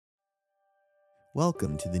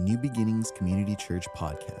Welcome to the New Beginnings Community Church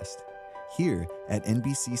podcast. Here at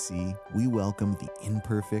NBCC, we welcome the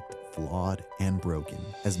imperfect, flawed, and broken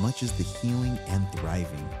as much as the healing and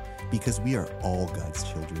thriving, because we are all God's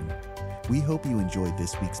children. We hope you enjoyed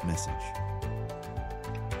this week's message.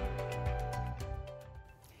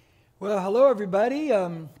 Well, hello everybody.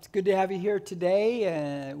 It's good to have you here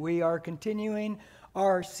today. We are continuing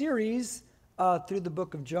our series through the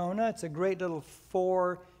book of Jonah. It's a great little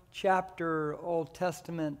 4-chapter Old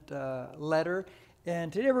Testament letter.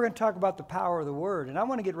 And today we're going to talk about the power of the Word. And I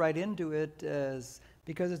want to get right into it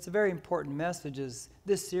because it's a very important message.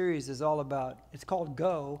 This series is all about, it's called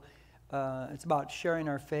Go. It's about sharing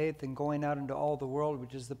our faith and going out into all the world,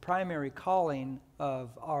 which is the primary calling of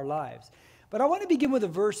our lives. But I want to begin with a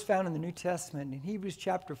verse found in the New Testament in Hebrews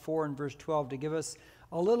chapter 4 and verse 12 to give us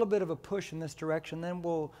a little bit of a push in this direction. Then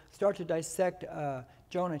we'll start to dissect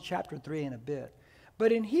Jonah chapter 3 in a bit.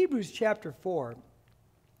 But in Hebrews chapter 4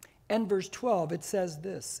 and verse 12, it says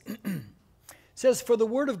this. It says, "For the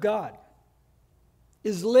word of God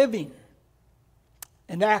is living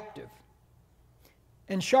and active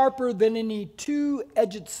and sharper than any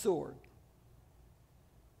two-edged sword,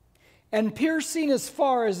 and piercing as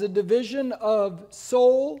far as the division of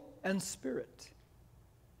soul and spirit,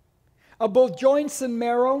 of both joints and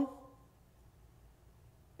marrow,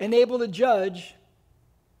 and able to judge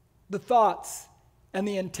the thoughts and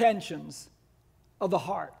the intentions of the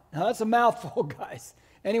heart." Now that's a mouthful, guys.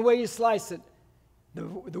 Any way you slice it,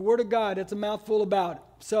 the Word of God, it's a mouthful about it.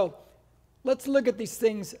 So let's look at these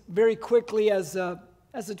things very quickly as a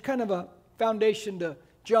kind of a foundation to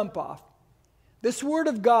jump off. This Word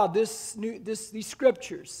of God, these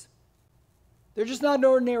scriptures, they're just not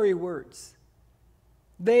ordinary words.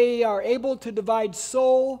 They are able to divide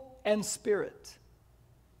soul and spirit.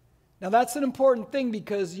 Now that's an important thing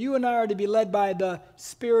because you and I are to be led by the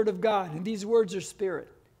Spirit of God, and these words are spirit.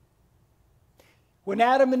 When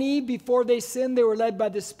Adam and Eve, before they sinned, they were led by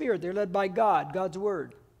the Spirit. They're led by God, God's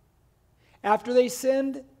Word. After they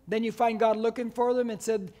sinned, then you find God looking for them and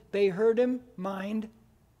said they heard Him, mind.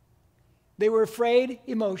 They were afraid,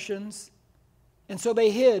 emotions. And so they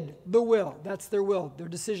hid the will. That's their will, their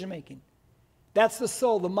decision making. That's the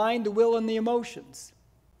soul, the mind, the will, and the emotions.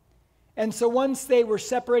 And so once they were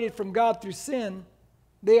separated from God through sin,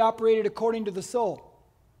 they operated according to the soul.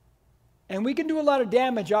 And we can do a lot of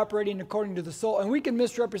damage operating according to the soul, and we can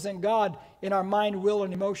misrepresent God in our mind, will,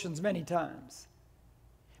 and emotions many times.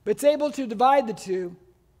 But it's able to divide the two,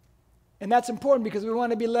 and that's important because we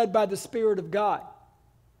want to be led by the Spirit of God.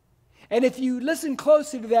 And if you listen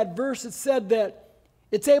closely to that verse, it said that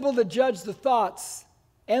it's able to judge the thoughts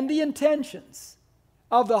and the intentions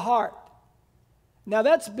of the heart. Now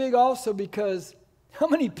that's big also because how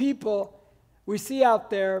many people we see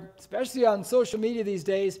out there, especially on social media these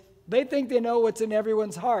days, they think they know what's in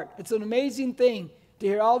everyone's heart. It's an amazing thing to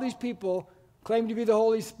hear all these people claim to be the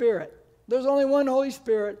Holy Spirit. There's only one Holy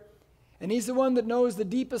Spirit, and He's the one that knows the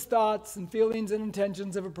deepest thoughts and feelings and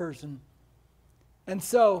intentions of a person. And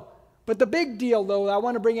so, but the big deal, though, I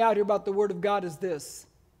want to bring out here about the Word of God is this.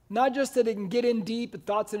 Not just that it can get in deep with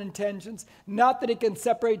thoughts and intentions, not that it can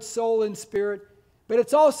separate soul and spirit, but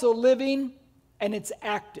it's also living and it's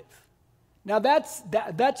active. Now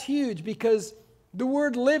that's huge because the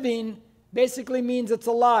word living basically means it's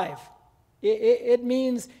alive. It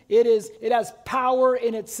means it has power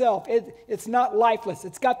in itself. It's not lifeless.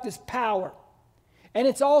 It's got this power. And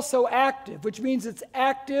it's also active, which means it's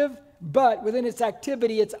active, but within its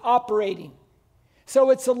activity, it's operating.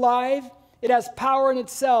 So it's alive, it has power in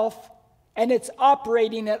itself, and it's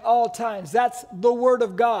operating at all times. That's the Word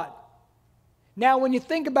of God. Now, when you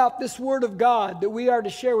think about this Word of God that we are to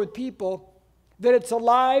share with people, that it's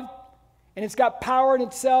alive, and it's got power in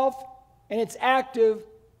itself, and it's active,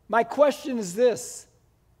 my question is this.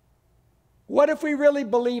 What if we really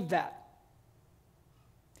believe that?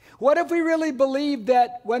 What if we really believe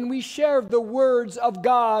that when we share the words of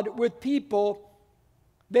God with people,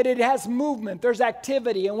 that it has movement, there's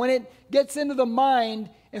activity, and when it gets into the mind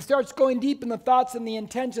and starts going deep in the thoughts and the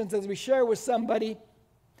intentions as we share with somebody,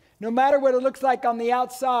 no matter what it looks like on the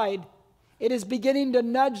outside, it is beginning to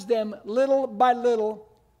nudge them little by little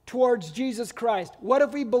towards Jesus Christ. What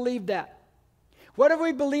if we believe that? What if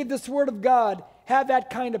we believe this Word of God have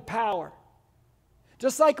that kind of power?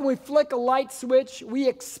 Just like when we flick a light switch, we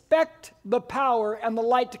expect the power and the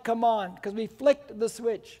light to come on because we flicked the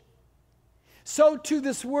switch. So to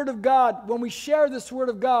this Word of God, when we share this Word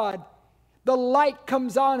of God, the light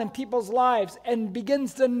comes on in people's lives and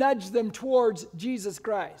begins to nudge them towards Jesus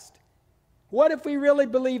Christ. What if we really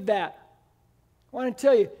believe that? I want to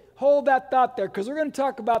tell you, hold that thought there because we're going to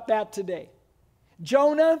talk about that today.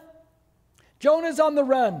 Jonah Jonah's on the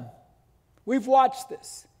run. We've watched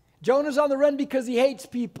this. Jonah's on the run because he hates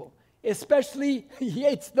people, especially he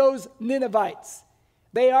hates those Ninevites.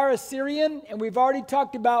 They are Assyrian, and we've already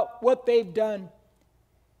talked about what they've done.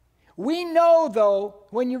 We know, though,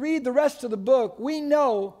 when you read the rest of the book, we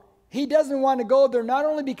know he doesn't want to go there not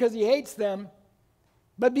only because he hates them,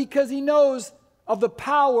 but because he knows of the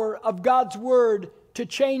power of God's word to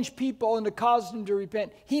change people and to cause them to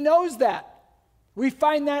repent. He knows that. We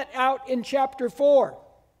find that out in chapter 4.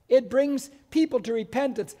 It brings people to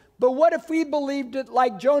repentance. But what if we believed it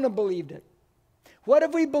like Jonah believed it? What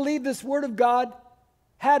if we believed this word of God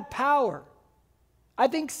had power? I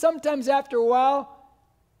think sometimes after a while,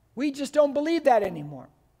 we just don't believe that anymore.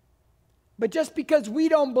 But just because we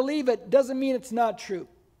don't believe it doesn't mean it's not true.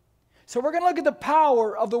 So we're going to look at the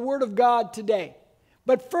power of the word of God today.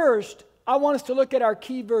 But first, I want us to look at our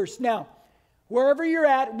key verse. Now, wherever you're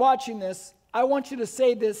at watching this, I want you to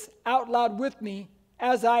say this out loud with me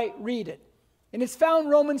as I read it. And it's found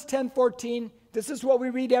in Romans 10:14. This is what we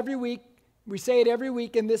read every week. We say it every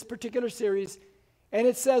week in this particular series. And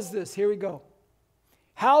it says this. Here we go.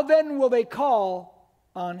 How then will they call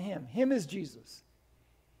on him? Him is Jesus,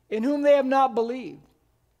 in whom they have not believed.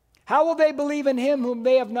 How will they believe in him whom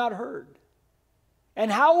they have not heard?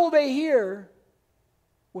 And how will they hear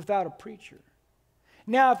without a preacher?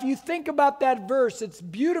 Now, if you think about that verse, it's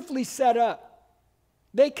beautifully set up.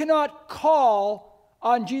 They cannot call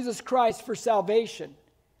on Jesus Christ for salvation.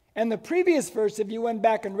 And the previous verse, if you went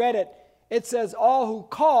back and read it, it says, all who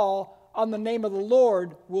call on the name of the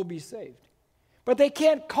Lord will be saved. But they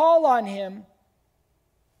can't call on him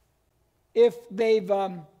if they've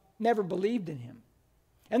never believed in him.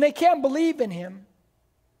 And they can't believe in him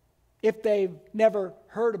if they've never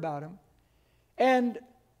heard about him. And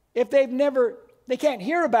if they can't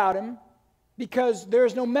hear about him because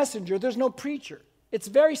there's no messenger, there's no preacher. It's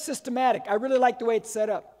very systematic. I really like the way it's set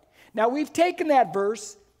up. Now, we've taken that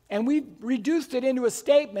verse and we've reduced it into a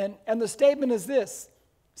statement, and the statement is this.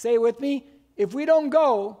 Say it with me. If we don't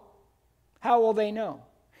go, how will they know?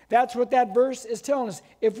 That's what that verse is telling us.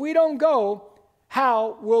 If we don't go,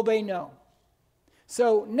 how will they know?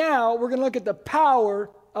 So now we're going to look at the power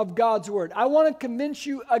of God's word. I want to convince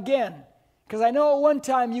you again, because I know at one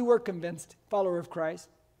time you were convinced, follower of Christ.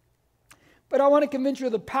 But I want to convince you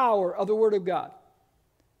of the power of the word of God.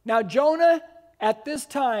 Now, Jonah, at this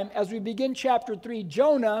time, as we begin chapter 3,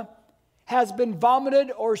 Jonah has been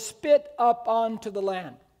vomited or spit up onto the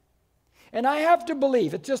land. And I have to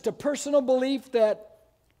believe, it's just a personal belief that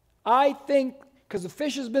I think, because the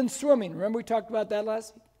fish has been swimming. Remember we talked about that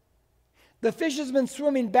last week? The fish has been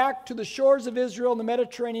swimming back to the shores of Israel in the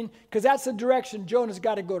Mediterranean, because that's the direction Jonah's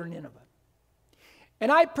got to go to Nineveh.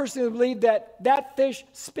 And I personally believe that that fish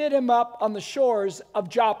spit him up on the shores of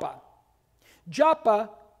Joppa. Joppa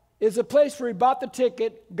is a place where he bought the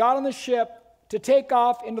ticket, got on the ship to take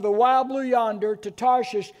off into the wild blue yonder to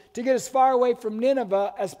Tarshish to get as far away from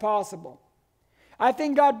Nineveh as possible. I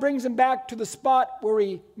think God brings him back to the spot where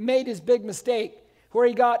he made his big mistake, where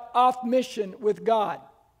he got off mission with God.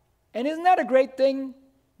 And isn't that a great thing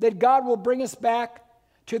that God will bring us back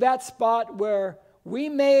to that spot where we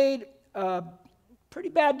made a pretty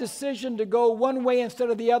bad decision to go one way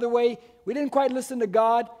instead of the other way? We didn't quite listen to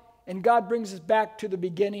God, and God brings us back to the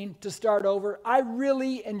beginning to start over. I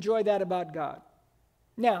really enjoy that about God.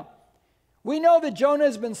 Now, we know that Jonah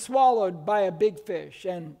has been swallowed by a big fish,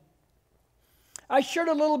 and I shared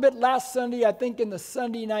a little bit last Sunday, I think in the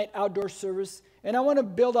Sunday night outdoor service, and I want to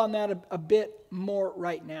build on that a bit more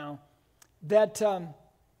right now. That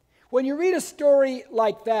when you read a story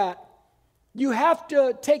like that, you have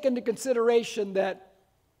to take into consideration that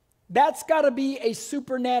that's got to be a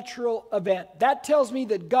supernatural event. That tells me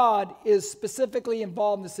that God is specifically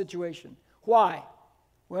involved in the situation. Why?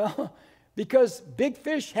 Well, because big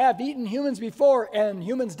fish have eaten humans before and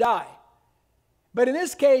humans die. But in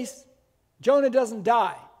this case, Jonah doesn't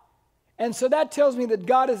die. And so that tells me that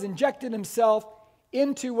God has injected himself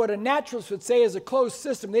into what a naturalist would say is a closed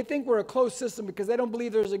system. They think we're a closed system because they don't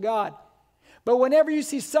believe there's a God. But whenever you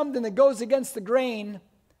see something that goes against the grain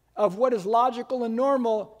of what is logical and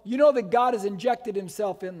normal, you know that God has injected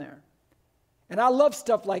himself in there. And I love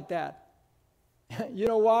stuff like that. You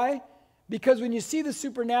know why? Because when you see the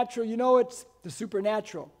supernatural, you know it's the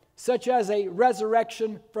supernatural, such as a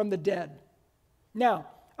resurrection from the dead. Now,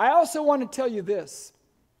 I also want to tell you this,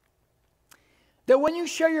 that when you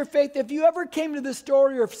share your faith, if you ever came to this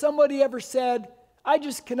story or if somebody ever said, I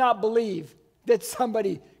just cannot believe that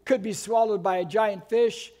somebody could be swallowed by a giant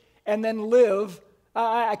fish and then live,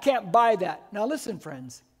 I can't buy that. Now listen,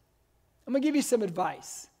 friends, I'm going to give you some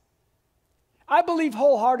advice. I believe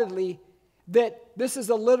wholeheartedly that this is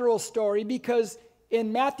a literal story because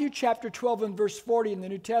in Matthew chapter 12 and verse 40 in the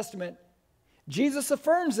New Testament, Jesus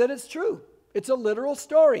affirms that it's true. It's a literal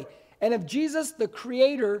story. And if Jesus, the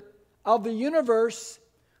creator of the universe,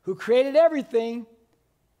 who created everything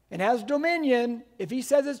and has dominion, if he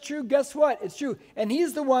says it's true, guess what? It's true. And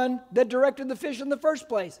he's the one that directed the fish in the first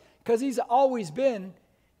place because he's always been.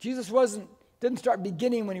 Jesus didn't start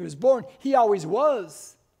beginning when he was born. He always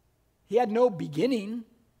was. He had no beginning.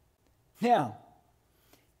 Now,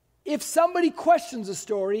 if somebody questions a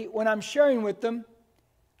story when I'm sharing with them,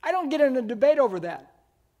 I don't get in a debate over that.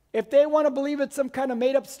 If they want to believe it's some kind of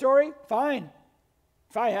made-up story, fine.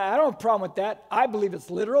 Fine, I don't have a problem with that. I believe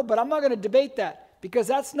it's literal, but I'm not going to debate that because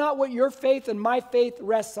that's not what your faith and my faith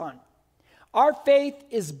rests on. Our faith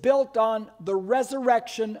is built on the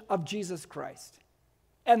resurrection of Jesus Christ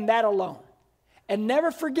and that alone. And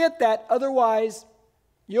never forget that, otherwise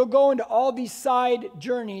you'll go into all these side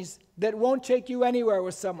journeys that won't take you anywhere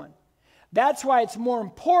with someone. That's why it's more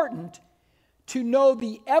important to know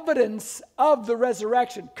the evidence of the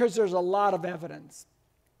resurrection, because there's a lot of evidence.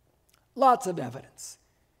 Lots of evidence.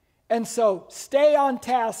 And so stay on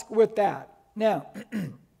task with that. Now,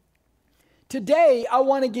 today I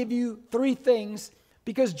want to give you 3 things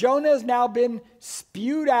because Jonah has now been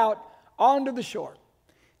spewed out onto the shore.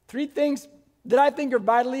 3 things that I think are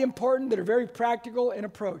vitally important, that are very practical in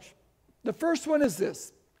approach. The first one is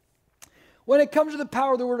this. When it comes to the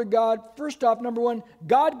power of the Word of God, first off, number 1,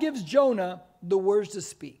 God gives Jonah the words to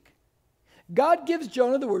speak. God gives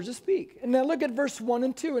Jonah the words to speak. And now look at verse 1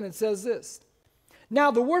 and 2, and it says this.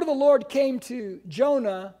 Now the word of the Lord came to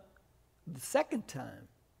Jonah the second time,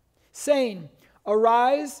 saying,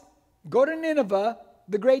 Arise, go to Nineveh,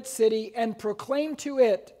 the great city, and proclaim to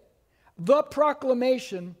it the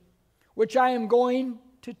proclamation which I am going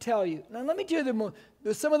to tell you. Now let me tell you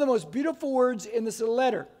some of the most beautiful words in this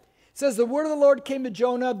letter. It says, the word of the Lord came to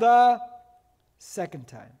Jonah the second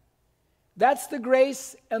time. That's the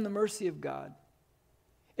grace and the mercy of God.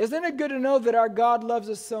 Isn't it good to know that our God loves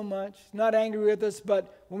us so much? He's not angry with us,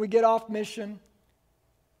 but when we get off mission,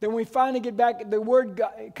 then when we finally get back, the word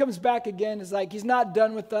comes back again. It's like he's not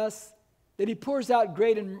done with us, that he pours out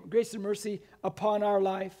grace and mercy upon our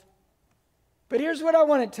life. But here's what I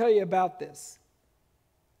want to tell you about this.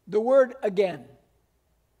 The word again.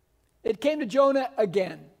 It came to Jonah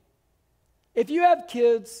again. If you have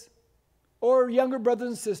kids or younger brothers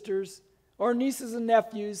and sisters or nieces and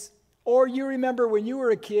nephews, or you remember when you were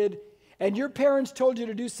a kid and your parents told you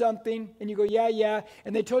to do something and you go, yeah,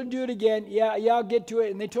 and they told you to do it again, yeah, I'll get to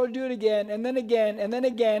it, and they told you to do it again, and then again, and then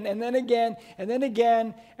again, and then again, and then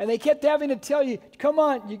again, and they kept having to tell you, come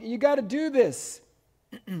on, you got to do this.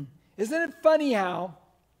 Isn't it funny how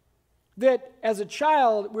that as a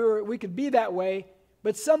child we could be that way,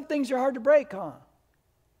 but some things are hard to break, huh?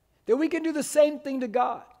 That we can do the same thing to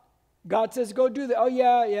God. God says, go do that. Oh,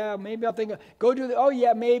 yeah, maybe I'll think. Go do that. Oh,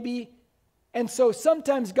 yeah, maybe. And so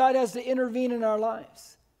sometimes God has to intervene in our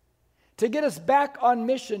lives to get us back on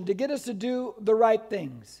mission, to get us to do the right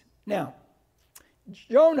things. Now,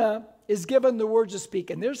 Jonah is given the words to speak.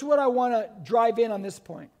 And there's what I want to drive in on this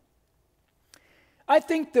point. I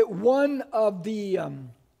think that one of the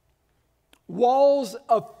walls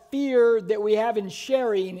of fear that we have in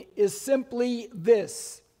sharing is simply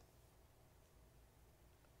this.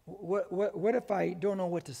 What if I don't know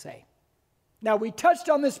what to say? Now, we touched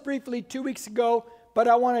on this briefly 2 weeks ago, but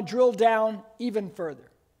I want to drill down even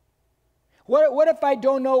further. What if I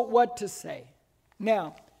don't know what to say?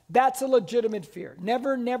 Now, that's a legitimate fear.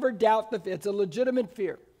 Never doubt that it's a legitimate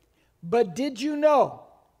fear. But did you know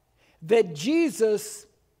that Jesus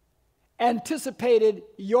anticipated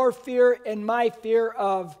your fear and my fear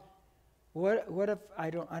of what if I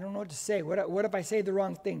don't know what to say? What if I say the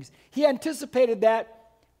wrong things? He anticipated that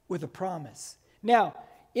with a promise. Now,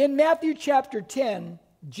 in Matthew chapter 10,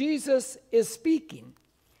 Jesus is speaking.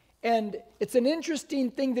 And it's an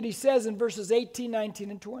interesting thing that he says in verses 18,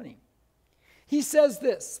 19, and 20. He says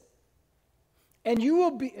this, and you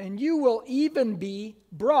will even be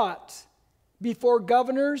brought before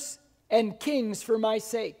governors and kings for my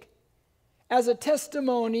sake, as a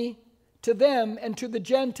testimony to them and to the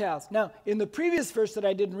Gentiles. Now, in the previous verse that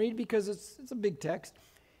I didn't read because it's a big text,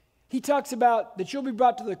 he talks about that you'll be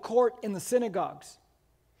brought to the court in the synagogues.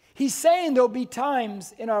 He's saying there'll be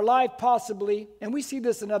times in our life possibly, and we see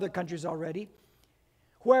this in other countries already,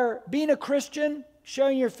 where being a Christian,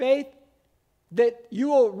 sharing your faith, that you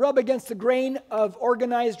will rub against the grain of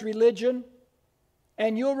organized religion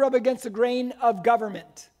and you'll rub against the grain of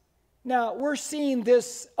government. Now, we're seeing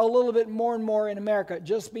this a little bit more and more in America,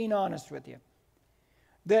 just being honest with you.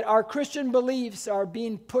 That our Christian beliefs are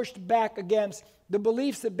being pushed back against the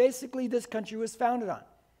beliefs that basically this country was founded on.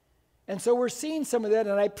 And so we're seeing some of that,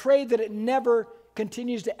 and I pray that it never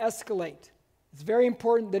continues to escalate. It's very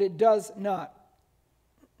important that it does not.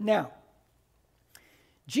 Now,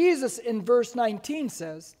 Jesus in verse 19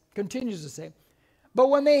 continues to say, but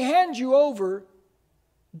when they hand you over,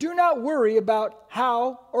 do not worry about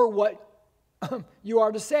how or what you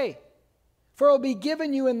are to say. For it will be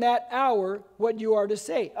given you in that hour what you are to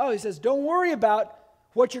say. Oh, he says, don't worry about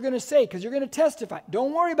what you're going to say because you're going to testify.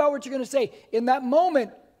 Don't worry about what you're going to say. In that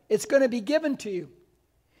moment, it's going to be given to you.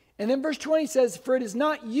 And then verse 20 says, for it is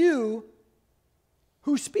not you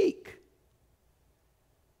who speak,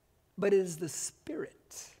 but it is the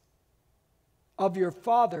Spirit of your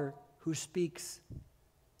Father who speaks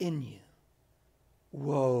in you.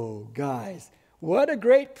 Whoa, guys. What a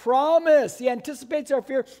great promise. He anticipates our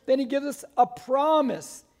fear, then he gives us a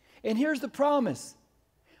promise. And here's the promise.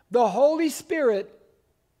 The Holy Spirit,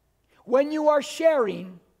 when you are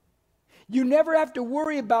sharing, you never have to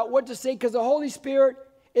worry about what to say because the Holy Spirit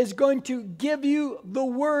is going to give you the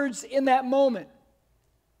words in that moment.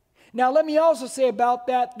 Now, let me also say about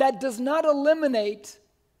that, that does not eliminate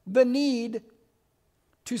the need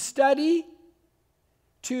to study,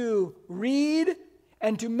 to read,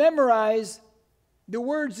 and to memorize the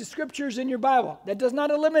words, the scriptures in your Bible. That does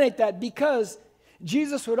not eliminate that because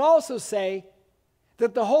Jesus would also say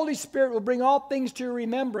that the Holy Spirit will bring all things to your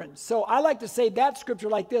remembrance. So I like to say that scripture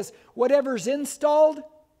like this: whatever's installed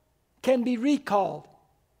can be recalled.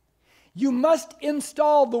 You must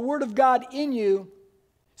install the Word of God in you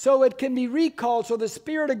so it can be recalled, so the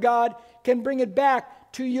Spirit of God can bring it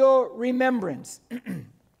back to your remembrance. And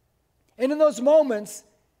in those moments,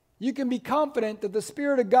 you can be confident that the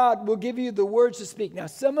Spirit of God will give you the words to speak. Now,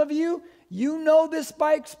 some of you, you know this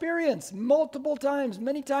by experience multiple times,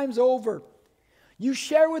 many times over. You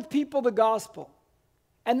share with people the gospel,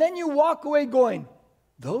 and then you walk away going,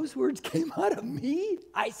 those words came out of me?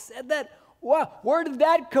 I said that? Wow, where did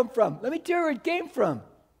that come from? Let me tell you where it came from.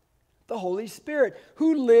 The Holy Spirit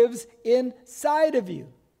who lives inside of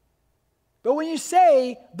you. But when you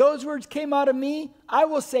say, those words came out of me, I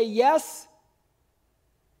will say yes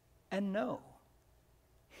and no.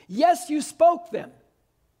 Yes, you spoke them,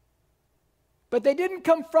 but they didn't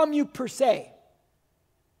come from you per se.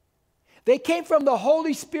 They came from the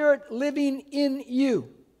Holy Spirit living in you.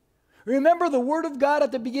 Remember, the Word of God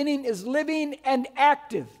at the beginning is living and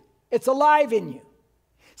active. It's alive in you.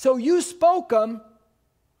 So you spoke them,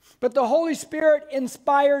 but the Holy Spirit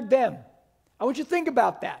inspired them. I want you to think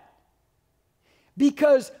about that.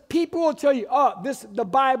 Because people will tell you, oh, the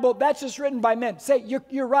Bible, that's just written by men. Say,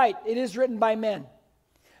 you're right, it is written by men.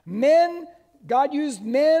 Men, God used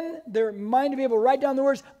men, their mind to be able to write down the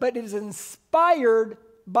words, but it is inspired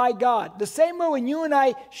by God. The same way when you and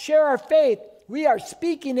I share our faith, we are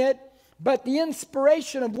speaking it, but the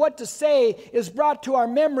inspiration of what to say is brought to our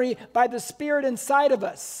memory by the Spirit inside of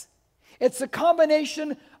us. It's a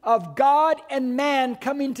combination of God and man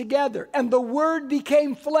coming together. And the Word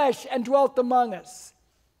became flesh and dwelt among us.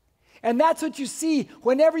 And that's what you see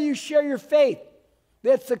whenever you share your faith.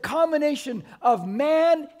 That's the combination of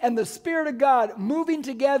man and the Spirit of God moving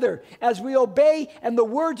together as we obey and the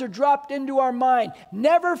words are dropped into our mind.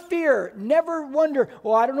 Never fear, never wonder,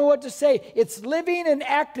 oh, I don't know what to say. It's living and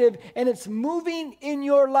active and it's moving in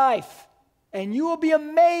your life. And you will be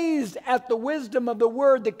amazed at the wisdom of the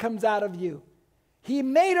word that comes out of you. He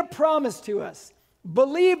made a promise to us.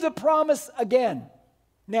 Believe the promise again.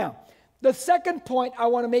 Now, the second point I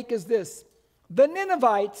want to make is this. The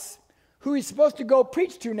Ninevites, who he's supposed to go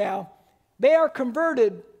preach to now, they are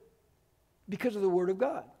converted because of the word of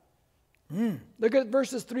God. Look at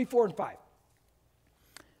verses 3, 4, and 5.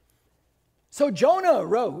 So Jonah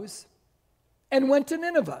arose and went to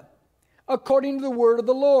Nineveh, according to the word of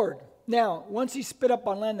the Lord. Now, once he spit up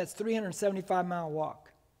on land, that's 375-mile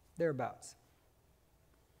walk, thereabouts.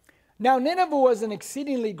 Now, Nineveh was an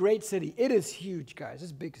exceedingly great city. It is huge, guys.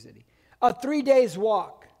 It's a big city. A 3 days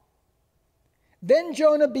walk. Then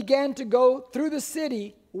Jonah began to go through the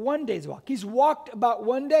city 1 day's walk. He's walked about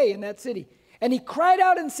 1 day in that city. And he cried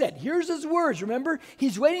out and said, here's his words. Remember,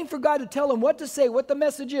 he's waiting for God to tell him what to say, what the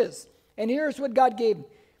message is. And here's what God gave him.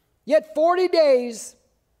 Yet 40 days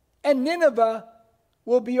and Nineveh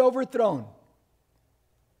will be overthrown.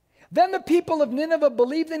 Then the people of Nineveh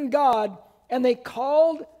believed in God, and they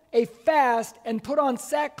called a fast and put on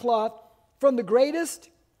sackcloth from the greatest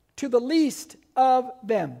to the least of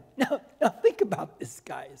them. Now think about this,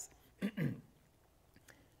 guys.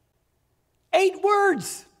 8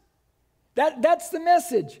 words. That's the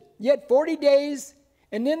message. Yet 40 days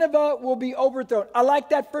and Nineveh will be overthrown. I like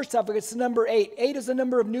that first half. It's the number 8. 8 is the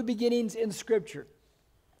number of new beginnings in Scripture.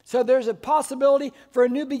 So there's a possibility for a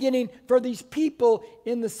new beginning for these people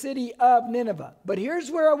in the city of Nineveh. But here's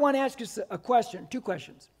where I want to ask you a question, two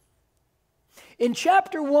questions. In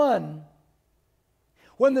chapter 1,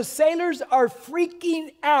 when the sailors are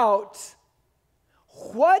freaking out,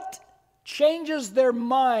 what changes their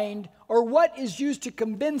mind, or what is used to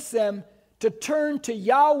convince them to turn to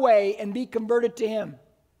Yahweh and be converted to Him?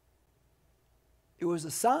 It was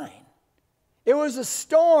a sign. It was a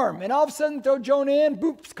storm, and all of a sudden throw Jonah in,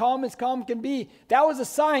 boop, calm as calm can be. That was a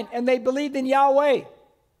sign, and they believed in Yahweh.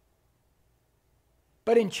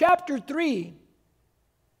 But in chapter 3,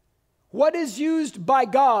 what is used by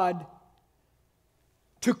God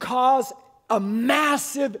to cause a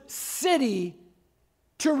massive city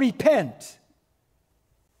to repent?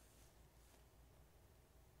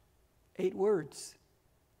 8 words.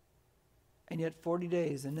 And yet 40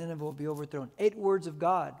 days and Nineveh will be overthrown. 8 words of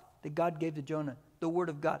God that God gave to Jonah. The Word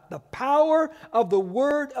of God. The power of the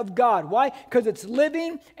Word of God. Why? Because it's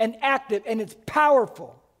living and active and it's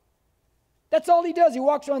powerful. That's all he does. He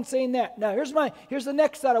walks around saying that. Now here's the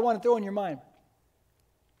next thought I want to throw in your mind.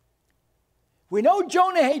 We know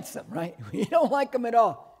Jonah hates them, right? We don't like them at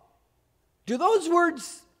all. Do those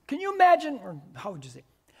words, can you imagine, or how would you say,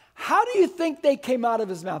 how do you think they came out of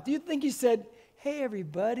his mouth? Do you think he said, hey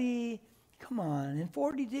everybody, come on, in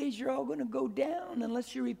 40 days you're all going to go down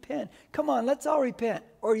unless you repent. Come on, let's all repent.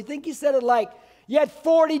 Or you think he said it like, yet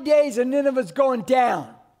 40 days and Nineveh's going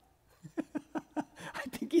down. I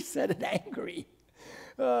think he said it angry.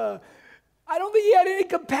 I don't think he had any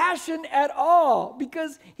compassion at all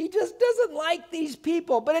because he just doesn't like these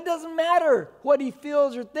people. But it doesn't matter what he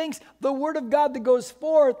feels or thinks. The Word of God that goes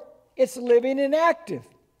forth, it's living and active.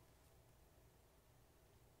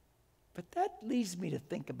 But that leads me to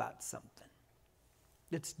think about something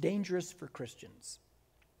that's dangerous for Christians.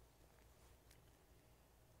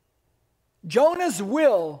 Jonah's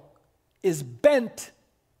will is bent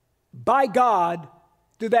by God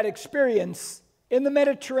through that experience in the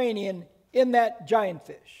Mediterranean in that giant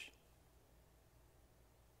fish.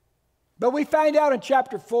 But we find out in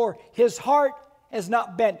chapter 4, his heart has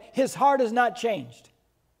not bent. His heart has not changed.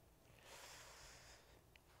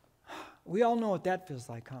 We all know what that feels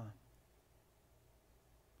like, huh?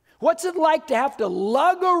 What's it like to have to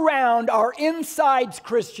lug around our insides,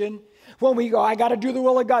 Christian, when we go, I got to do the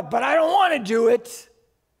will of God, but I don't want to do it?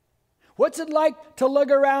 What's it like to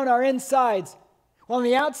lug around our insides? Well, on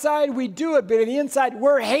the outside, we do it, but on the inside,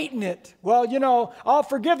 we're hating it. Well, I'll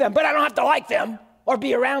forgive them, but I don't have to like them or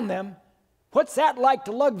be around them. What's that like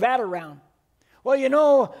to lug that around?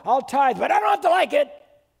 Well, I'll tithe, but I don't have to like it.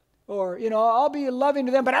 Or, I'll be loving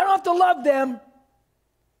to them, but I don't have to love them.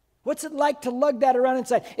 What's it like to lug that around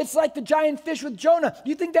inside? It's like the giant fish with Jonah.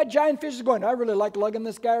 You think that giant fish is going, I really like lugging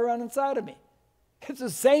this guy around inside of me. It's the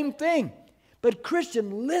same thing. But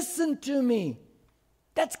Christian, listen to me.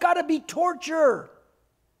 That's got to be torture.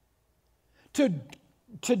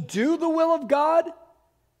 To do the will of God,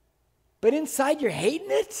 but inside you're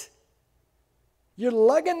hating it? You're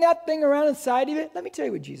lugging that thing around inside of it? Let me tell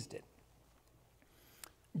you what Jesus did.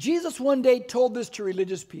 Jesus one day told this to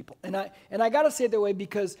religious people. And I got to say it that way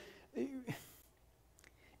because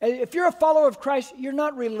if you're a follower of Christ, you're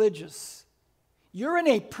not religious. You're in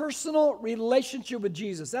a personal relationship with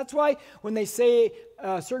Jesus. That's why when they say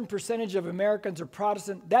a certain percentage of Americans are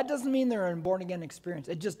Protestant, that doesn't mean they're in a born-again experience.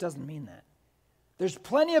 It just doesn't mean that. There's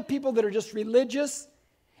plenty of people that are just religious,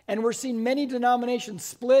 and we're seeing many denominations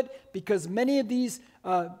split because many of these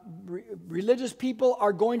religious people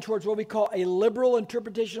are going towards what we call a liberal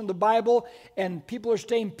interpretation of the Bible, and people are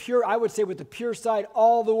staying pure, I would say, with the pure side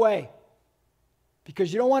all the way.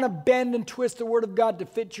 Because you don't want to bend and twist the Word of God to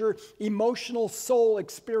fit your emotional soul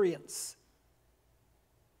experience.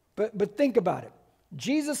 But think about it.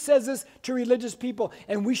 Jesus says this to religious people,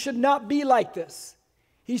 and we should not be like this.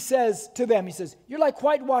 He says to them, you're like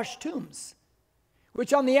whitewashed tombs,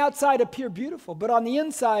 which on the outside appear beautiful, but on the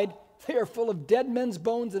inside, they are full of dead men's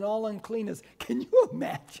bones and all uncleanness. Can you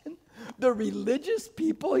imagine the religious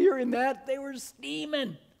people hearing that? They were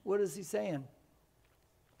steaming. What is he saying?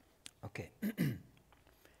 Okay.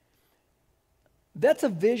 That's a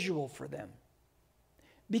visual for them.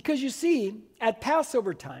 Because you see, at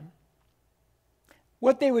Passover time,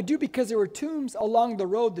 what they would do, because there were tombs along the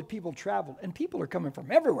road that people traveled, and people are coming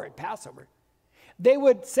from everywhere at Passover, they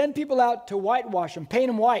would send people out to whitewash them, paint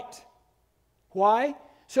them white. Why?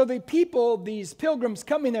 So the people, these pilgrims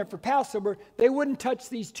coming there for Passover, they wouldn't touch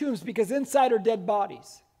these tombs because inside are dead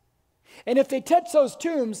bodies. And if they touch those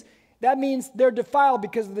tombs, that means they're defiled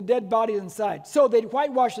because of the dead bodies inside. So they'd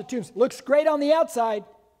whitewash the tombs. Looks great on the outside,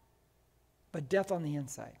 but death on the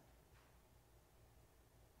inside.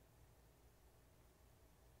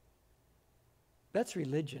 That's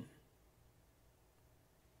religion.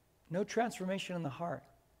 No transformation in the heart.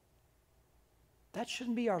 That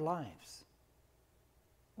shouldn't be our lives.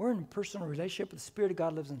 We're in a personal relationship with the Spirit of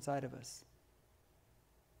God lives inside of us.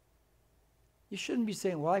 You shouldn't be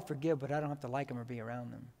saying, well, I forgive, but I don't have to like them or be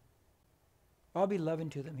around them. I'll be loving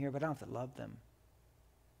to them here, but I don't have to love them.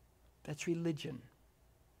 That's religion.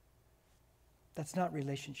 That's not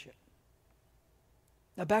relationship.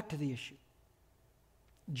 Now back to the issue.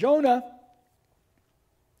 Jonah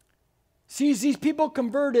sees these people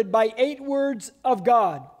converted by 8 words of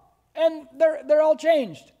God, and they're all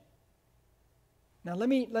changed. Now let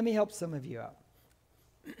me help some of you out.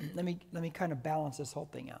 let me kind of balance this whole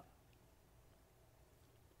thing out.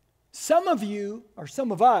 Some of you, or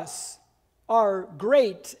some of us, are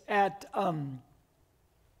great at the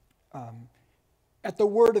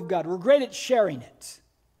Word of God. We're great at sharing it.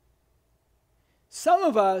 Some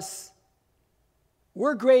of us,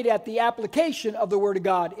 we're great at the application of the Word of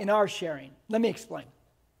God in our sharing. Let me explain.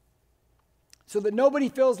 So that nobody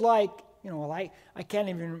feels like, well, I can't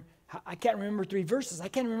remember 3 verses. I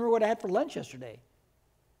can't remember what I had for lunch yesterday.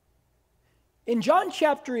 In John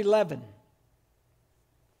chapter 11,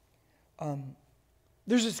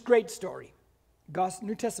 there's this great story,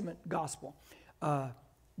 New Testament gospel.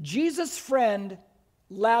 Jesus' friend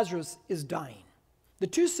Lazarus is dying. The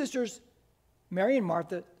 2 sisters, Mary and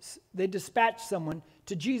Martha, they dispatch someone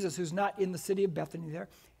to Jesus who's not in the city of Bethany there.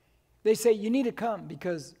 They say, you need to come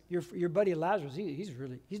because your buddy Lazarus,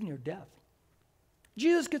 he's near death.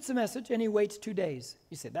 Jesus gets the message and he waits 2 days.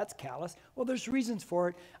 You say, that's callous. Well, there's reasons for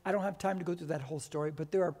it. I don't have time to go through that whole story,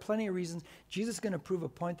 but there are plenty of reasons. Jesus is going to prove a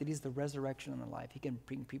point that he's the resurrection and the life. He can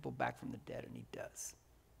bring people back from the dead, and he does.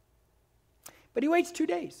 But he waits 2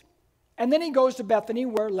 days. And then he goes to Bethany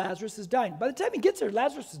where Lazarus is dying. By the time he gets there,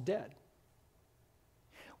 Lazarus is dead.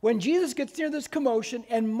 When Jesus gets near this commotion,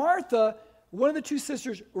 and Martha, one of the 2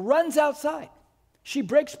 sisters, runs outside. She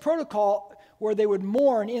breaks protocol where they would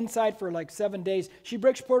mourn inside for like 7 days. She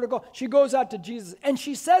breaks protocol. She goes out to Jesus, and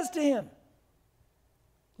she says to him,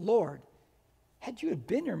 Lord, had you had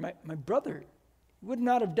been here, my brother would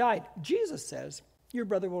not have died. Jesus says, your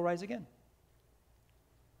brother will rise again.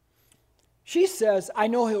 She says, I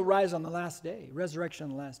know he'll rise on the last day, resurrection on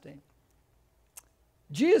the last day.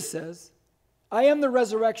 Jesus says, I am the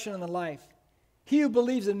resurrection and the life. He who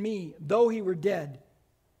believes in me, though he were dead,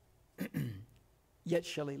 yet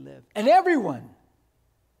shall he live. And everyone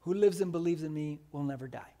who lives and believes in me will never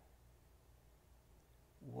die.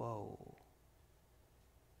 Whoa.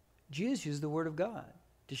 Jesus used the word of God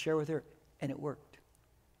to share with her, and it worked.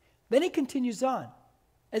 Then he continues on.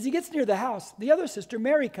 As he gets near the house, the other sister,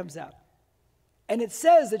 Mary, comes out. And it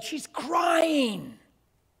says that she's crying,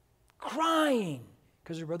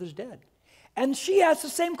 because her brother's dead. And she asks the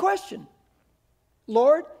same question.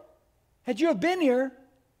 Lord, had you have been here,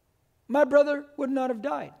 my brother would not have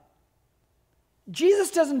died.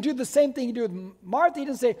 Jesus doesn't do the same thing he did with Martha. He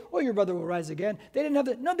didn't say, oh, your brother will rise again. They didn't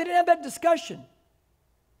have that discussion.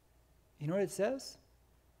 You know what it says?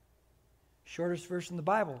 Shortest verse in the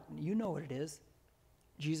Bible. You know what it is.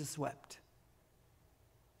 Jesus wept.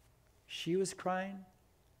 She was crying.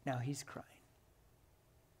 Now he's crying.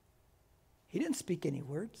 He didn't speak any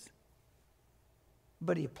words,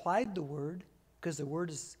 but he applied the word, because the word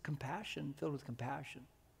is compassion, filled with compassion.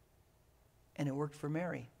 And it worked for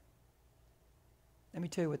Mary. Let me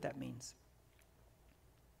tell you what that means.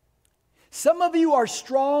 Some of you are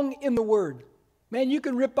strong in the word. Man, you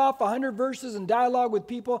can rip off 100 verses and dialogue with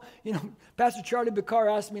people. Pastor Charlie Bakar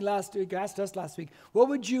asked us last week, what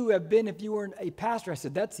would you have been if you weren't a pastor? I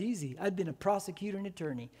said, that's easy. I'd been a prosecutor and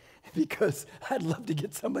attorney because I'd love to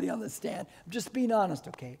get somebody on the stand. I'm just being honest,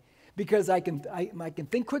 okay? Because I can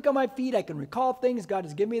think quick on my feet, I can recall things, God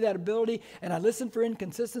has given me that ability, and I listen for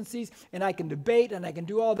inconsistencies, and I can debate, and I can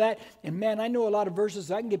do all that. And man, I know a lot of verses,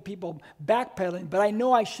 so I can get people backpedaling, but I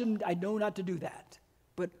know I know not to do that.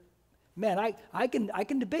 But man, I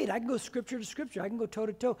can debate, I can go scripture to scripture, I can go toe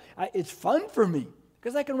to toe. It's fun for me,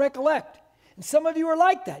 because I can recollect. And some of you are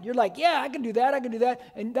like that. You're like, yeah, I can do that,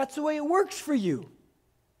 and that's the way it works for you.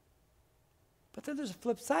 But then there's a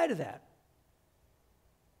flip side of that.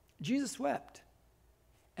 Jesus wept.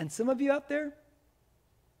 And some of you out there,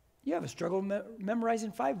 you have a struggle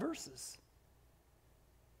memorizing 5 verses.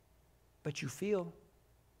 But you feel,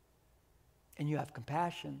 and you have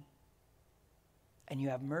compassion, and you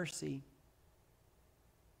have mercy,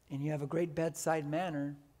 and you have a great bedside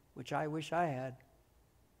manner, which I wish I had.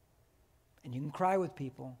 And you can cry with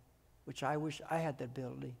people, which I wish I had that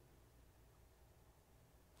ability.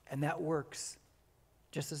 And that works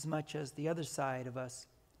just as much as the other side of us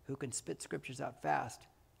who can spit scriptures out fast.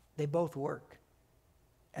 They both work,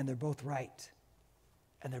 and they're both right.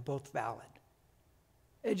 and they're both valid.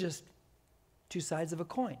 It's just two sides of a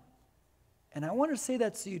coin. And I want to say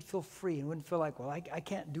that so you'd feel free and wouldn't feel like, well, I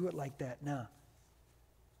can't do it like that. No.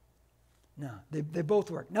 No, they both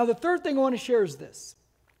work. Now, the third thing I want to share is this.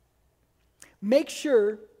 Make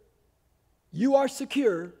sure you are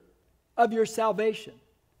secure of your salvation.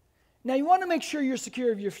 Now, you want to make sure you're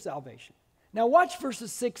secure of your salvation. Now, watch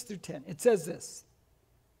verses 6 through 10. It says this.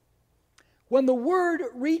 When the word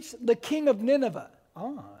reached the king of Nineveh,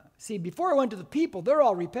 see, before it went to the people, they're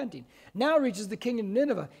all repenting. Now it reaches the king of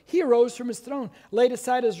Nineveh. He arose from his throne, laid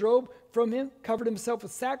aside his robe from him, covered himself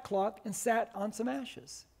with sackcloth, and sat on some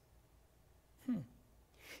ashes.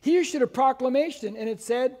 He issued a proclamation, and it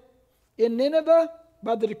said, in Nineveh,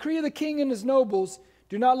 by the decree of the king and his nobles,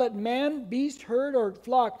 do not let man, beast, herd, or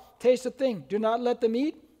flock taste a thing. Do not let them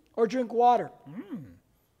eat or drink water.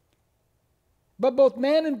 But both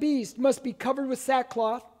man and beast must be covered with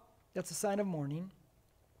sackcloth. That's a sign of mourning.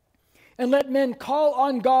 And let men call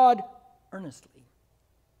on God earnestly,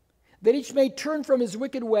 that each may turn from his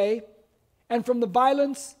wicked way and from the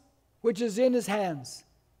violence which is in his hands.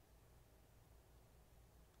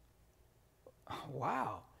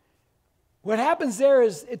 Wow. What happens there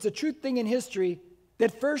is, it's a true thing in history,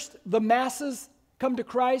 that first the masses come to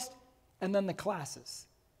Christ and then the classes.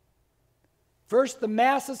 First the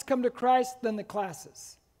masses come to Christ, then the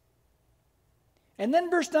classes. And then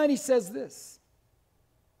verse 9 he says this.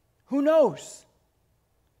 Who knows?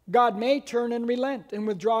 God may turn and relent and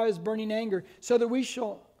withdraw his burning anger so that we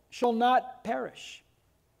shall not perish.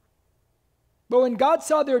 But when God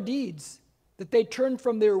saw their deeds, that they turned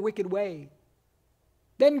from their wicked way,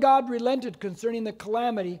 then God relented concerning the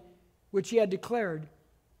calamity which he had declared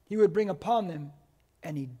he would bring upon them,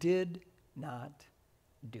 and he did not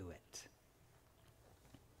do it.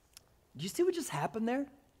 Do you see what just happened there?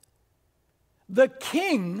 The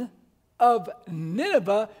king of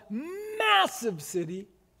Nineveh, massive city,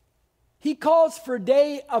 he calls for a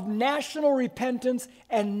day of national repentance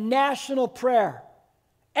and national prayer.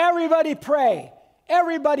 Everybody pray.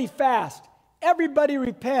 Everybody fast. Everybody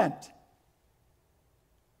repent.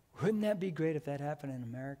 Wouldn't that be great if that happened in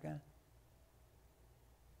America?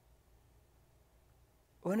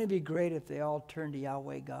 Wouldn't it be great if they all turned to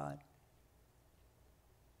Yahweh God?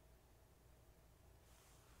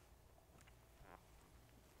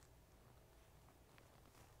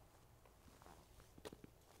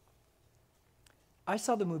 I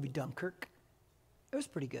saw the movie Dunkirk. It was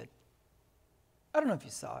pretty good. I don't know if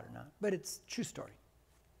you saw it or not, but it's a true story.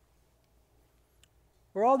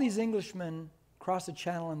 Where all these Englishmen cross the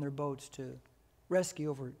channel in their boats to rescue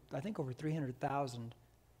over 300,000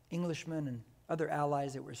 Englishmen and other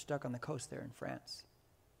allies that were stuck on the coast there in France.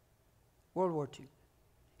 World War II.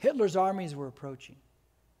 Hitler's armies were approaching.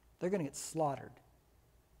 They're going to get slaughtered.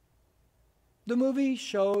 The movie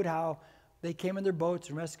showed how they came in their boats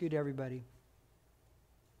and rescued everybody.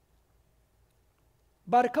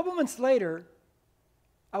 About a couple months later,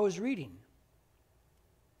 I was reading.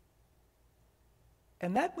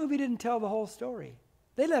 And that movie didn't tell the whole story.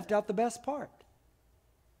 They left out the best part.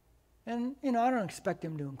 And, I don't expect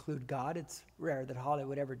them to include God. It's rare that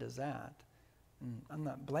Hollywood ever does that. And I'm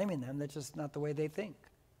not blaming them. That's just not the way they think.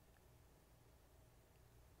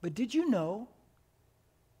 But did you know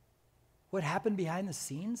what happened behind the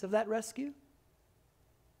scenes of that rescue?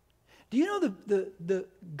 Do you know the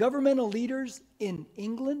governmental leaders in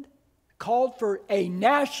England called for a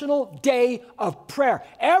national day of prayer?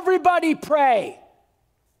 Everybody pray.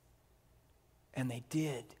 And they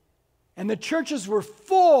did. And the churches were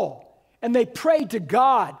full. And they prayed to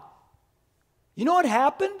God. You know what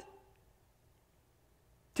happened?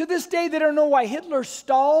 To this day, they don't know why Hitler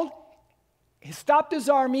stalled. He stopped his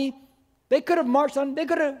army. They could have marched on. They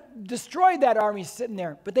could have destroyed that army sitting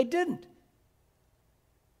there. But they didn't.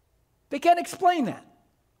 They can't explain that.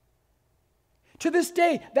 To this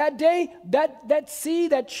day, that sea,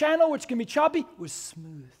 that channel, which can be choppy, was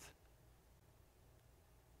smooth.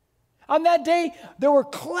 On that day, there were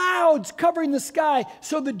clouds covering the sky,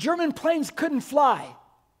 so the German planes couldn't fly.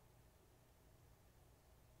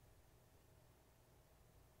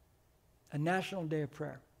 A national day of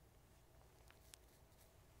prayer.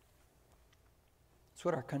 It's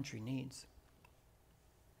what our country needs.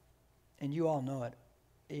 And you all know it.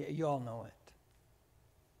 You all know it.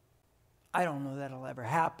 I don't know that'll ever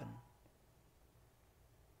happen.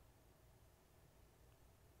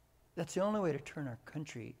 That's the only way to turn our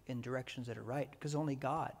country in directions that are right, because only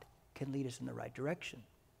God can lead us in the right direction.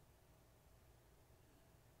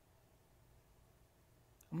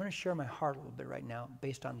 I'm going to share my heart a little bit right now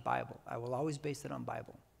based on Bible. I will always base it on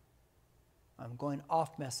Bible. I'm going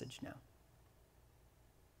off message now.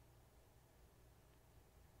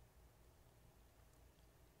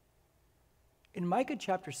 In Micah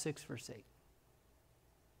chapter 6, verse 8,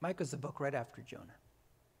 Micah's the book right after Jonah.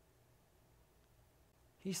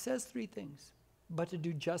 He says three things, but to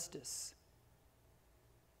do justice.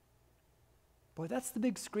 Boy, that's the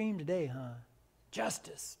big scream today, huh?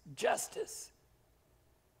 Justice, justice.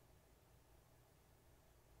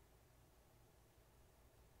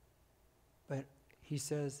 But he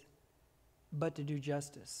says, but to do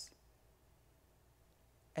justice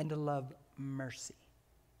and to love mercy.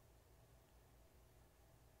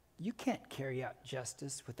 You can't carry out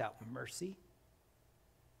justice without mercy.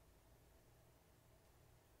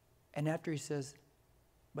 And after he says,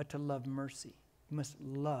 but to love mercy, you must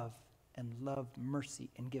love and love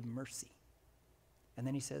mercy and give mercy. And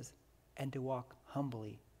then he says, and to walk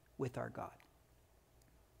humbly with our God.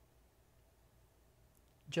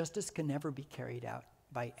 Justice can never be carried out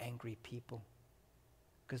by angry people.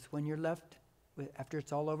 Because when you're left, after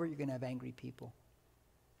it's all over, you're going to have angry people.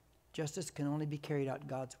 Justice can only be carried out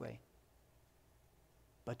God's way.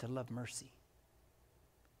 But to love mercy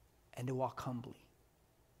and to walk humbly.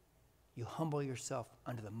 You humble yourself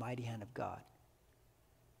under the mighty hand of God.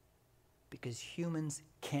 Because humans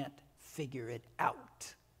can't figure it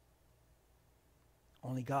out.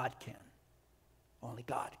 Only God can. Only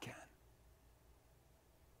God can.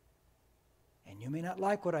 And you may not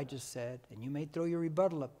like what I just said, and you may throw your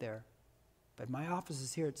rebuttal up there, but my office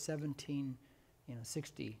is here at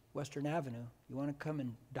 1760 Western Avenue. You want to come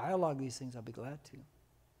and dialogue these things, I'll be glad to.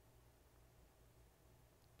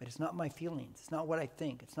 But it's not my feelings. It's not what I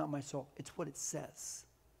think. It's not my soul. It's what it says.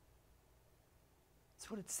 It's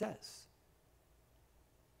what it says.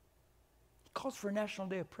 It calls for a National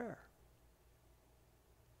Day of Prayer.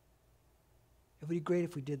 It would be great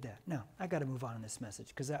if we did that. Now, I got to move on in this message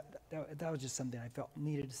because that was just something I felt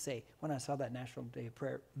needed to say when I saw that National Day of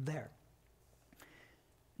Prayer there.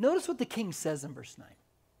 Notice what the king says in verse 9.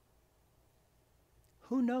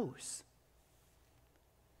 Who knows?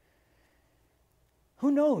 Who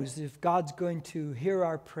knows if God's going to hear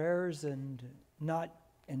our prayers and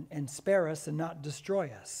spare us and not destroy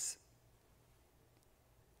us?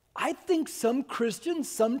 I think some Christians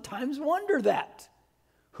sometimes wonder that.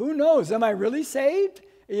 Who knows? Am I really saved?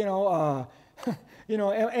 Am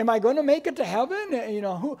I going to make it to heaven?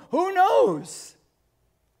 Who knows?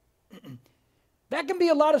 That can be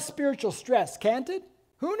a lot of spiritual stress, can't it?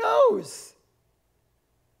 Who knows?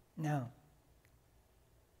 No.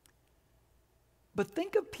 But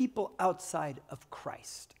think of people outside of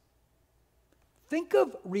Christ. Think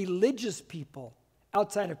of religious people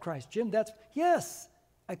outside of Christ. Jim, yes,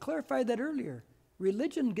 I clarified that earlier.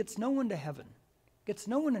 Religion gets no one to heaven. Gets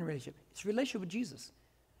no one in relationship. It's relationship with Jesus.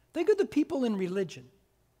 Think of the people in religion.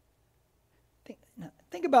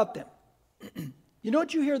 Think about them. You know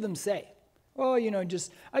what you hear them say? Well, I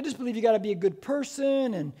just believe you got to be a good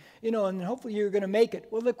person and hopefully you're going to make it.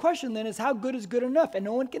 Well, the question then is how good is good enough? And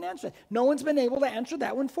no one can answer that. No one's been able to answer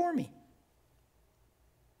that one for me.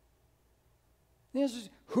 The answer is,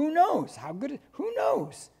 who knows? How good? Who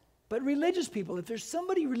knows? But religious people, if there's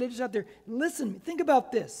somebody religious out there, listen, think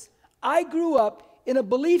about this. I grew up in a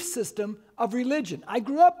belief system of religion. I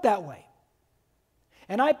grew up that way.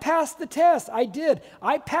 And I passed the test. I did.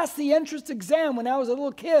 I passed the entrance exam when I was a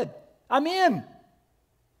little kid. I'm in.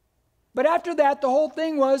 But after that, the whole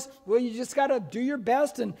thing was, well, you just got to do your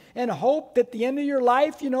best and hope that at the end of your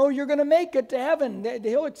life, you're going to make it to heaven.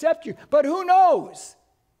 He'll accept you. But who knows?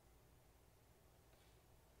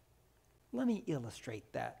 Let me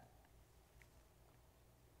illustrate that.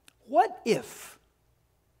 What if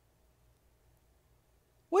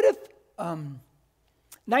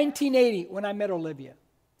 1980, when I met Olivia,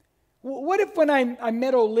 what if when I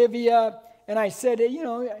met Olivia and I said,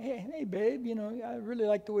 hey babe, I really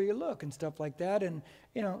like the way you look and stuff like that. And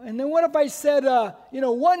then what if I said,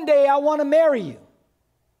 one day I want to marry you.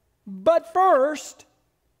 But first,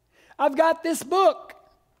 I've got this book.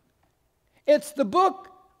 It's the book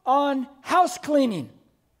on house cleaning.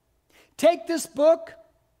 Take this book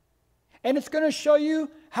and it's going to show you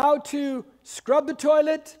how to scrub the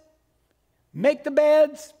toilet, make the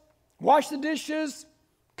beds, wash the dishes,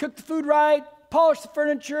 cook the food right, polish the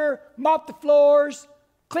furniture, mop the floors,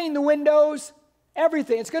 clean the windows,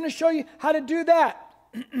 everything. It's going to show you how to do that.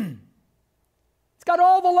 It's got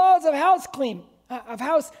all the laws of house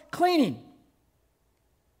cleaning.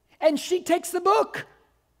 And she takes the book.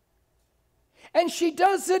 And she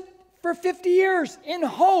does it for 50 years in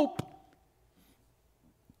hope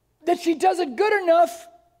that she does it good enough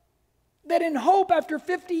that in hope after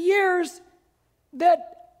 50 years that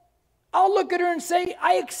I'll look at her and say,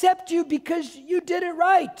 I accept you because you did it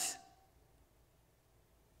right.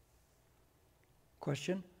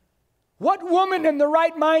 Question, What woman in the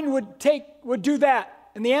right mind would do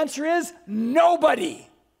that? And the answer is nobody.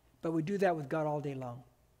 But we do that with God all day long.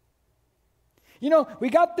 You know,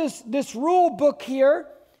 we got this rule book here,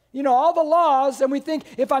 you know, all the laws, and we think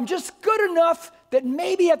if I'm just good enough that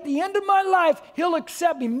maybe at the end of my life he'll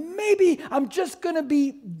accept me. Maybe I'm just going to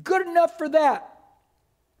be good enough for that.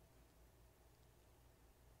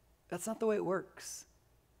 That's not the way it works.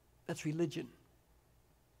 That's religion.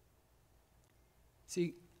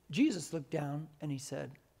 See, Jesus looked down and he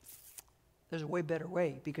said, there's a way better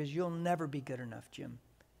way, because you'll never be good enough, Jim.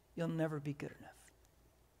 You'll never be good enough.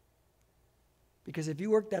 Because if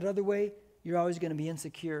you work that other way, you're always going to be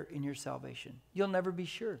insecure in your salvation. You'll never be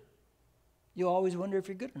sure. You'll always wonder if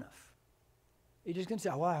you're good enough. You're just going to say,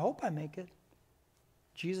 well, I hope I make it.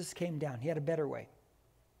 Jesus came down. He had a better way.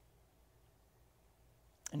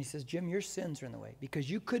 And he says, Jim, your sins are in the way because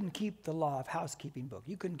you couldn't keep the law of housekeeping book.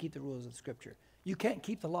 You couldn't keep the rules of Scripture. You can't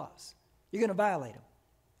keep the laws. You're going to violate them.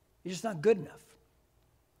 You're just not good enough.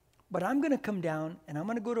 But I'm going to come down and I'm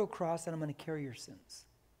going to go to a cross and I'm going to carry your sins.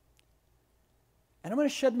 And I'm going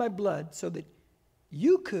to shed my blood so that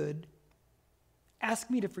you could ask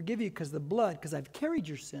me to forgive you because I've carried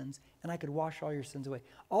your sins and I could wash all your sins away.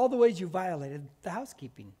 All the ways you violated the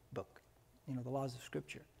housekeeping book, you know, the laws of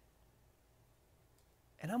Scripture.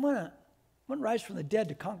 And I'm going to rise from the dead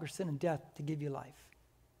to conquer sin and death to give you life.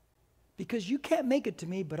 Because you can't make it to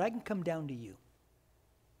me, but I can come down to you.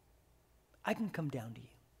 I can come down to you.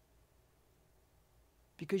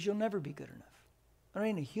 Because you'll never be good enough. There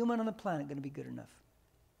ain't a human on the planet going to be good enough.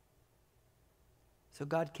 So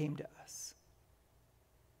God came to us.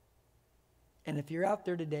 And if you're out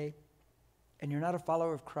there today and you're not a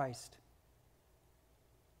follower of Christ,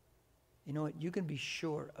 you know what? You can be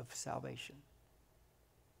sure of salvation.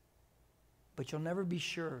 But you'll never be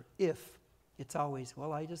sure if it's always,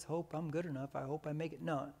 well, I just hope I'm good enough. I hope I make it.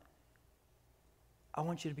 No. I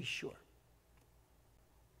want you to be sure.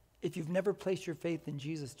 If you've never placed your faith in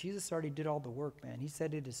Jesus, Jesus already did all the work, man. He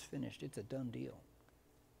said it is finished. It's a done deal.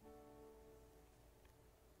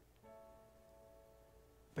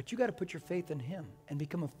 But you got to put your faith in him and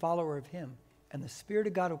become a follower of him. And the Spirit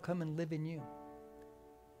of God will come and live in you.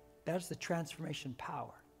 That's the transformation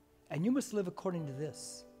power. And you must live according to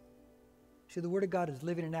this. See, the Word of God is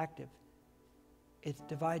living and active. It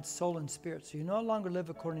divides soul and spirit. So you no longer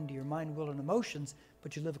live according to your mind, will, and emotions,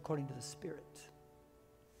 but you live according to the Spirit.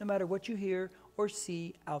 No matter what you hear or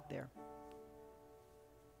see out there.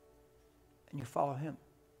 And you follow him.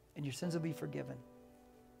 And your sins will be forgiven.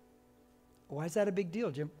 Why is that a big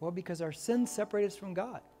deal, Jim? Well, because our sins separate us from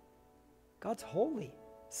God. God's holy.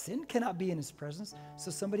 Sin cannot be in his presence.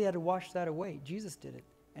 So somebody had to wash that away. Jesus did it.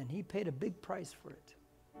 And he paid a big price for it.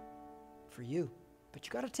 For you. But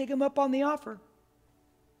you got to take him up on the offer.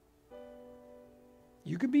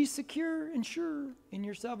 You could be secure and sure in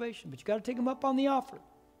your salvation, but you got to take him up on the offer.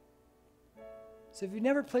 So if you've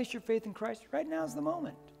never placed your faith in Christ, right now is the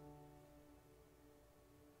moment.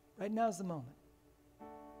 Right now is the moment.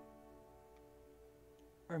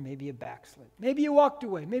 Or maybe you backslid. Maybe you walked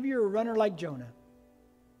away. Maybe you're a runner like Jonah.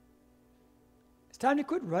 It's time to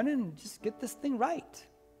quit running and just get this thing right.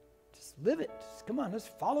 Just live it. Just, come on, let's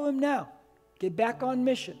follow him now. Get back on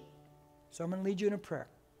mission. So I'm going to lead you in a prayer.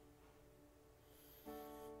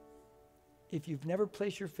 If you've never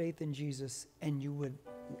placed your faith in Jesus and you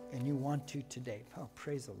want to today, oh,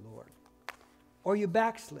 praise the Lord. Or you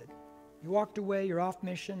backslid. You walked away, you're off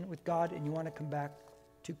mission with God, and you want to come back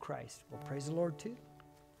to Christ. Well, praise the Lord too.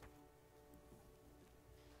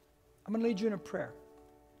 I'm going to lead you in a prayer.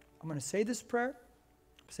 I'm going to say this prayer.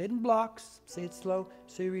 Say it in blocks. Say it slow.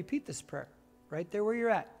 So you repeat this prayer right there where you're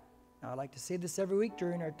at. Now, I like to say this every week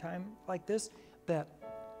during our time like this, that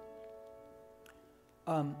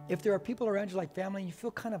if there are people around you like family and you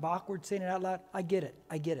feel kind of awkward saying it out loud, I get it.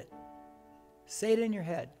 I get it. Say it in your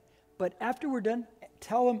head. But after we're done,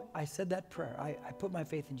 tell them I said that prayer. I put my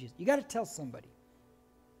faith in Jesus. You got to tell somebody.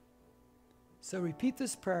 So repeat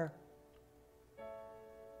this prayer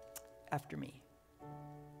after me.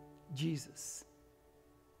 Jesus,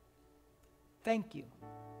 thank you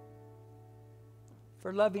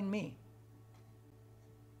for loving me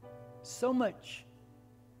so much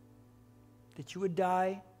that you would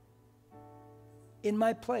die in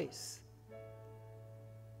my place.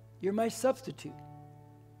 You're my substitute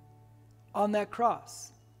on that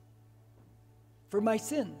cross for my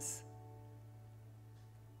sins.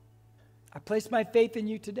 I place my faith in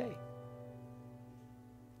you today.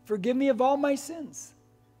 Forgive me of all my sins.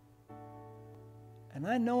 And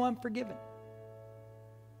I know I'm forgiven.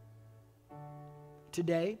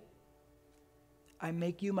 Today, I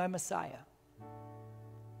make you my Messiah,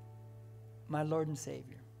 my Lord and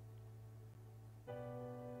Savior.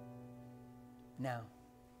 Now,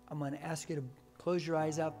 I'm going to ask you to close your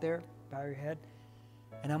eyes out there, bow your head,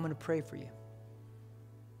 and I'm going to pray for you.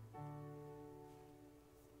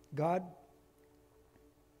 God,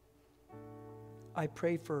 I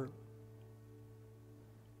pray for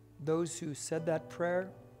those who said that prayer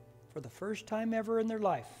for the first time ever in their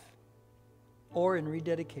life or in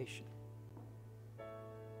rededication.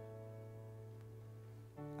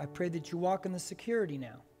 I pray that you walk in the security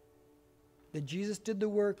now, that Jesus did the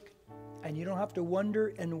work and you don't have to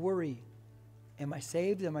wonder and worry. Am I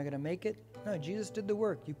saved? Am I going to make it? No, Jesus did the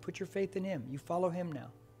work. You put your faith in him. You follow him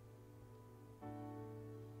now.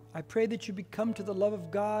 I pray that you become to the love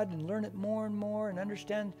of God and learn it more and more and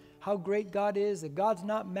understand how great God is, that God's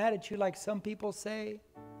not mad at you like some people say,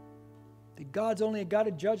 that God's only a God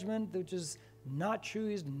of judgment, which is not true.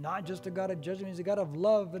 He's not just a God of judgment. He's a God of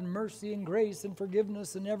love and mercy and grace and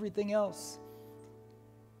forgiveness and everything else.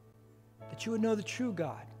 That you would know the true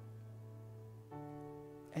God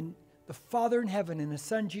and the Father in heaven and the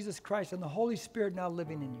Son, Jesus Christ, and the Holy Spirit now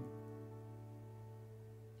living in you.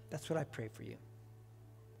 That's what I pray for you.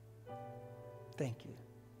 Thank you.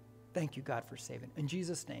 Thank you, God, for saving. In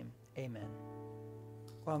Jesus' name, amen.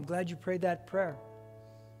 Well, I'm glad you prayed that prayer.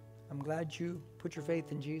 I'm glad you put your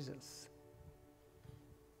faith in Jesus.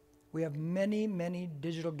 We have many, many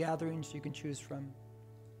digital gatherings you can choose from.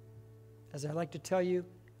 As I like to tell you,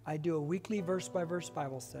 I do a weekly verse-by-verse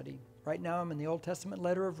Bible study. Right now, I'm in the Old Testament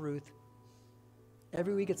letter of Ruth.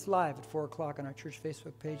 Every week it's live at 4 o'clock on our church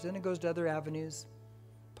Facebook page. Then it goes to other avenues,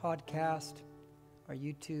 podcast, our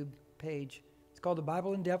YouTube page. It's called The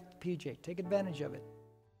Bible in Depth PJ. Take advantage of it.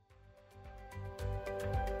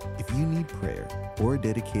 If you need prayer or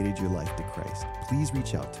dedicated your life to Christ, please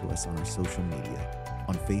reach out to us on our social media,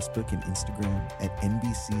 on Facebook and Instagram at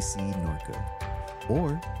NBCC Norco,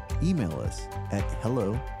 or email us at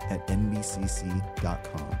hello@nbcc.com.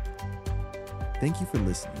 Thank you for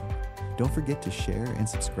listening. Don't forget to share and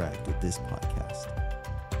subscribe to this podcast.